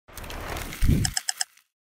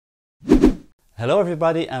Hello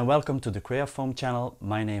everybody and welcome to the Creafoam channel.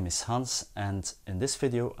 My name is Hans and in this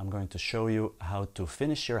video I'm going to show you how to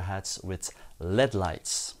finish your hats with LED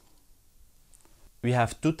lights. We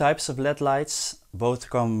have two types of LED lights, both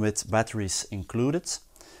come with batteries included.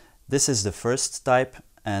 This is the first type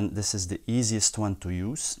and this is the easiest one to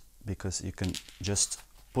use because you can just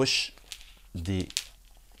push the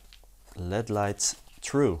LED lights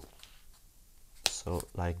through. So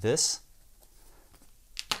like this.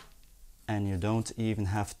 And you don't even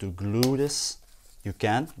have to glue this. You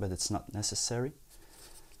can, but it's not necessary.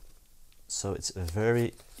 So it's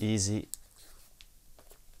very easy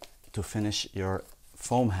to finish your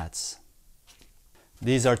foam hats.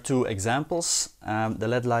 These are two examples. The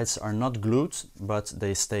LED lights are not glued, but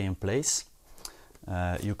they stay in place.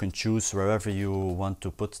 You can choose wherever you want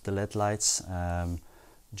to put the LED lights.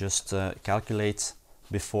 Just calculate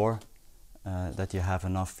before that you have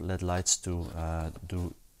enough LED lights to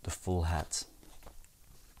do the full hat.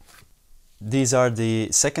 These are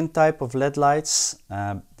the second type of LED lights.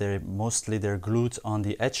 They're glued on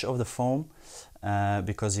the edge of the foam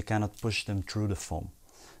because you cannot push them through the foam.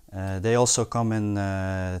 They also come in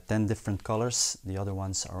 10 different colors. The other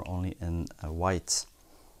ones are only in white.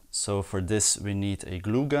 So for this we need a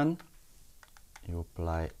glue gun. You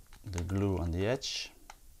apply the glue on the edge.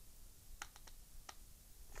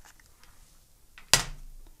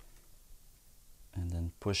 And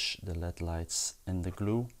then push the LED lights in the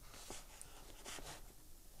glue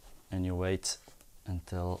and you wait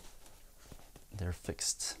until they're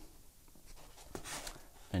fixed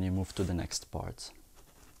and you move to the next part.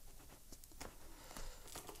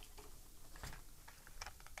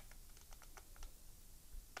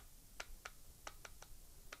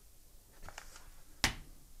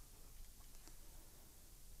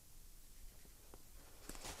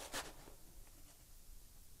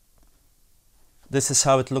 This is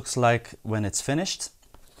how it looks like when it's finished.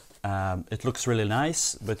 It looks really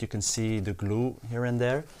nice, but you can see the glue here and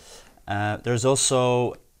there. There's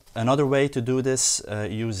also another way to do this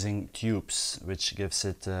using tubes, which gives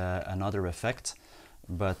it another effect,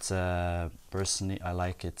 but personally I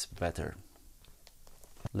like it better.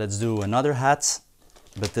 Let's do another hat,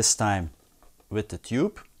 but this time with the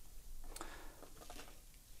tube.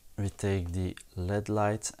 We take the LED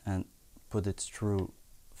light and put it through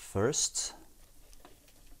first.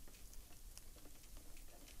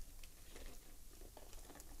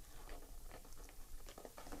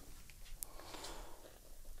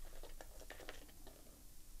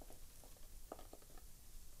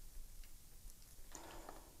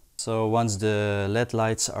 So once the LED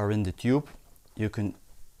lights are in the tube, you can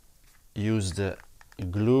use the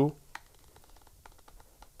glue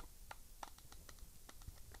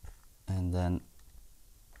and then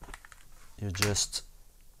you just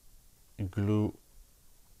glue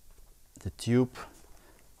the tube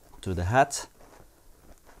to the hat.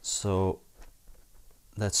 So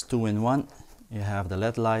that's two in one. You have the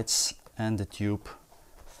LED lights and the tube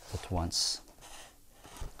at once.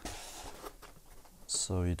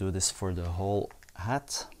 So you do this for the whole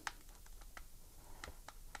hat.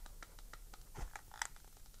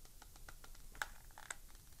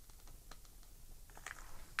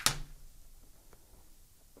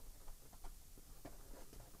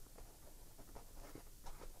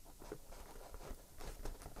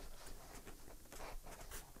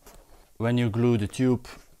 When you glue the tube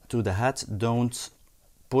to the hat, don't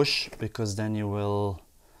push because then you will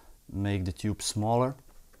make the tube smaller.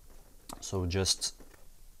 So just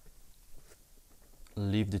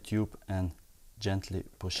leave the tube and gently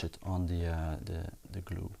push it on the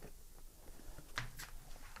glue.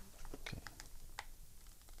 Okay.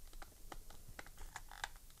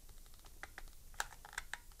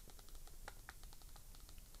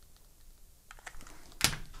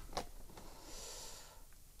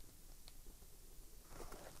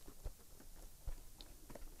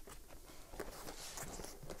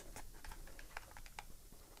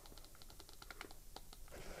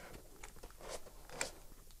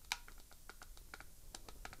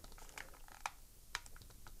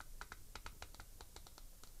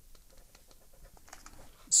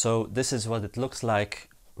 So this is what it looks like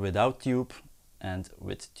without tube and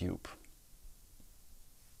with tube.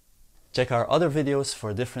 Check our other videos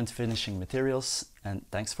for different finishing materials and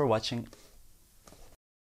thanks for watching.